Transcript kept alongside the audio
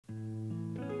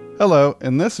Hello,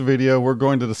 in this video we're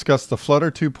going to discuss the Flutter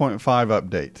 2.5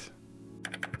 update.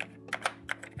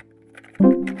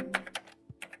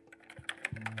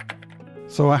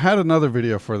 So I had another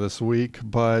video for this week,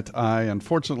 but I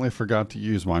unfortunately forgot to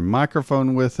use my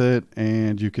microphone with it,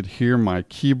 and you could hear my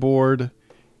keyboard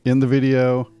in the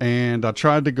video, and I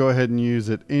tried to go ahead and use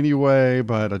it anyway,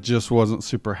 but I just wasn't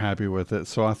super happy with it.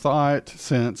 So I thought,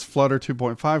 since Flutter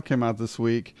 2.5 came out this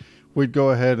week, we'd go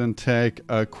ahead and take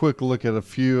a quick look at a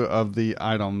few of the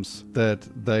items that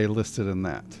they listed in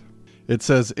that. It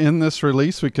says, in this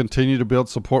release, we continue to build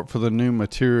support for the new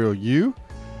Material U,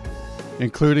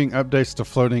 including updates to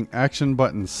floating action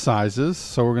button sizes.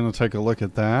 So we're going to take a look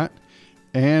at that.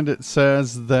 And it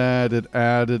says that it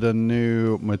added a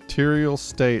new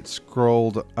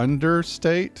MaterialState.scrolledUnder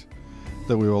state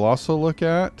that we will also look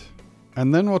at.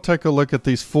 And then we'll take a look at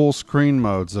these full screen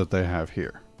modes that they have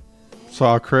here. So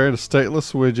I'll create a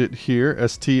stateless widget here,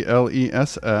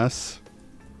 STLESS.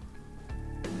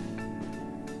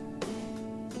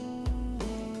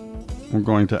 We're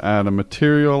going to add a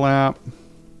material app.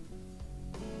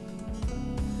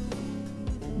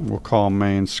 We'll call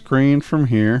main screen from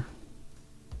here.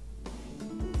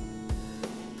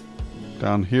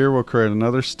 Down here we'll create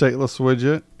another stateless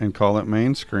widget and call it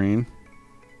main screen.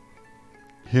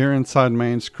 Here inside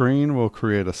main screen we'll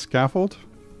create a scaffold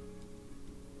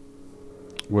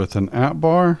with an app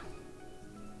bar.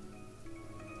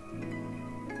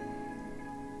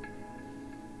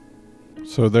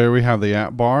 So there we have the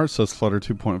app bar. It says Flutter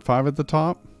 2.5 at the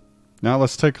top. Now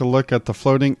let's take a look at the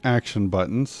floating action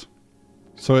buttons.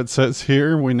 So it says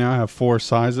here we now have 4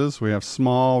 sizes. We have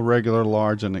small, regular,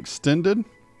 large, and extended.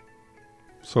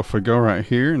 So if we go right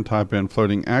here and type in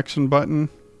floating action button,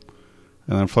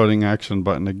 and then floating action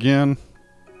button again,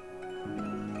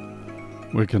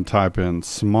 we can type in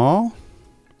small.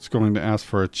 It's going to ask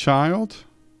for a child.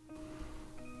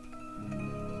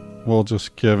 We'll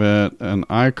just give it an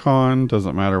icon,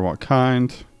 doesn't matter what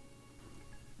kind.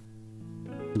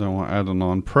 Then we'll add an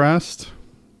on pressed,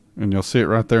 and you'll see it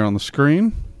right there on the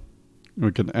screen.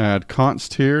 We can add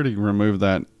const here to remove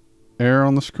that error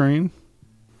on the screen.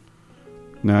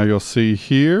 Now you'll see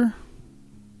here,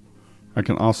 I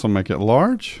can also make it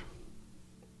large.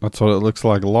 That's what it looks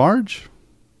like large.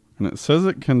 And it says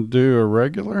it can do a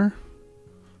regular.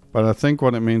 But I think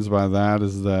what it means by that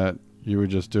is that you would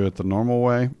just do it the normal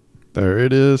way. There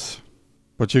it is.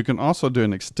 But you can also do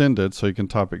an extended, so you can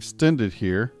type extended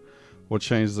here. We'll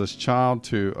change this child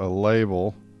to a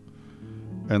label.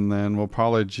 And then we'll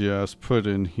probably just put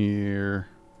in here,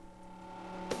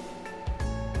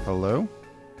 hello.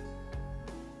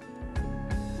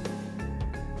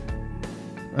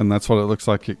 And that's what it looks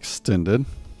like extended.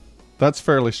 That's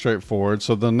fairly straightforward.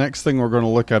 So the next thing we're going to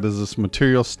look at is this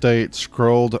material state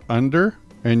scrolled under.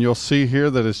 And you'll see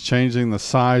here that it's changing the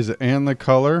size and the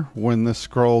color when this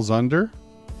scrolls under.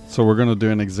 So we're going to do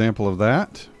an example of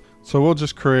that. So we'll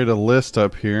just create a list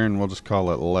up here and we'll just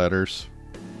call it letters.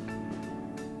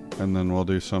 And then we'll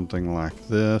do something like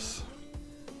this.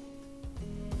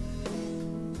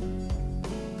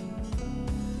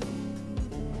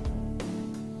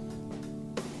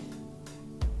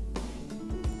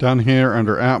 Down here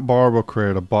under app bar, we'll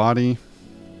create a body.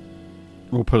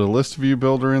 We'll put a list view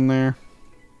builder in there.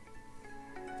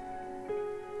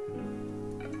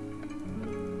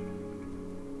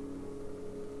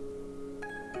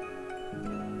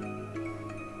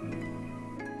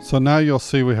 So now you'll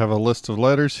see we have a list of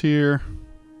letters here,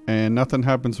 and nothing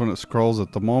happens when it scrolls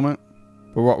at the moment.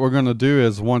 But what we're going to do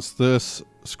is once this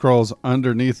scrolls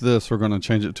underneath this, we're going to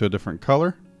change it to a different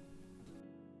color.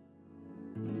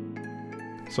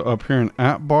 So up here in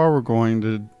app bar, we're going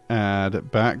to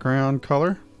add background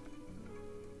color.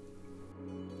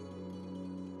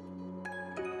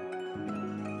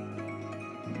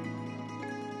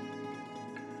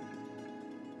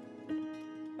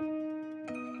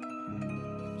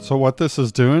 So what this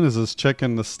is doing is it's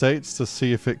checking the states to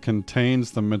see if it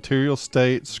contains the material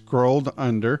state scrolled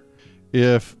under.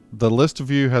 If the list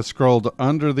view has scrolled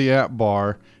under the app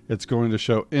bar, it's going to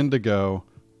show indigo.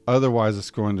 Otherwise,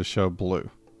 it's going to show blue.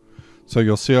 So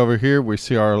you'll see over here, we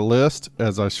see our list.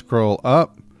 As I scroll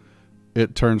up,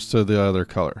 it turns to the other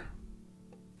color.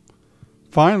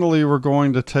 Finally, we're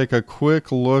going to take a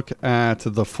quick look at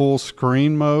the full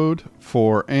screen mode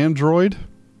for Android.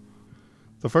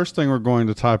 The first thing we're going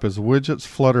to type is widgets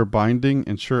Flutter binding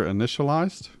ensure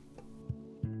initialized.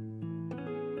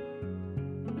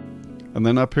 And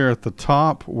then up here at the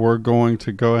top, we're going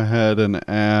to go ahead and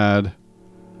add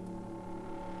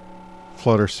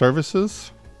Flutter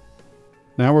services.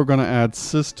 Now we're going to add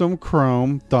system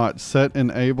chrome.set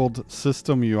enabled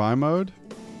system UI mode.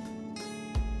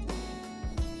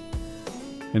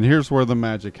 And here's where the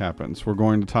magic happens. We're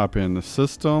going to type in the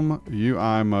System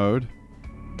UI mode.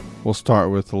 We'll start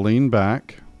with lean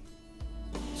back.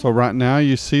 So right now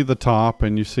you see the top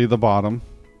and you see the bottom.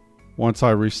 Once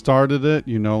I restarted it,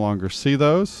 you no longer see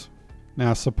those.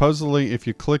 Now supposedly if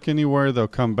you click anywhere, they'll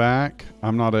come back.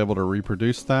 I'm not able to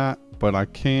reproduce that, but I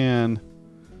can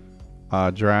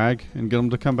drag and get them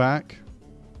to come back.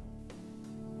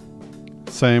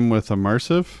 Same with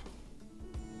immersive.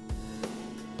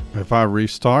 If I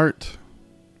restart,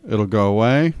 it'll go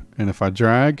away. And if I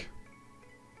drag,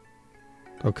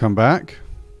 they'll come back.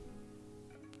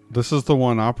 This is the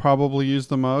one I'll probably use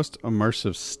the most,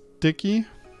 immersive sticky.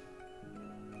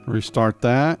 Restart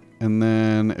that. And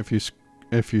then if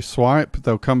you swipe,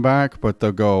 they'll come back, but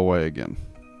they'll go away again.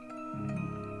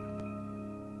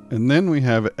 And then we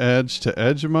have edge to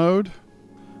edge mode,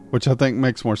 which I think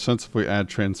makes more sense if we add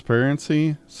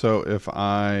transparency. So if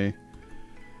I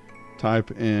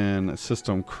type in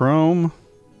System Chrome,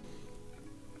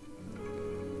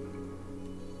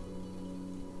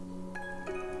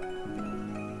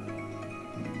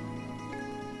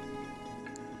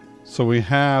 so we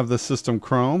have the System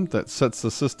Chrome that sets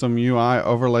the System UI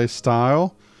overlay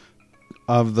style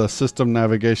of the System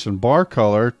Navigation bar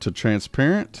color to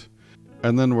transparent.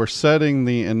 And then we're setting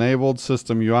the enabled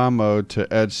System UI mode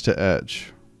to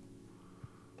edge.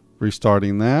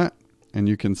 Restarting that, and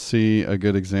you can see a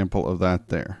good example of that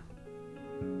there.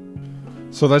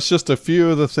 So that's just a few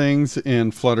of the things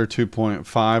in Flutter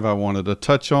 2.5 I wanted to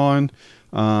touch on.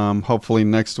 Hopefully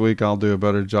next week I'll do a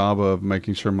better job of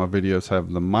making sure my videos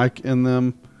have the mic in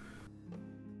them.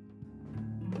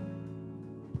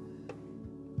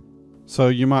 So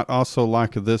you might also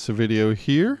like this video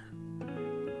here.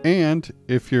 And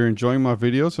if you're enjoying my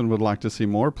videos and would like to see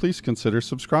more, please consider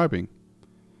subscribing.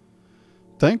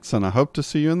 Thanks, and I hope to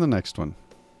see you in the next one.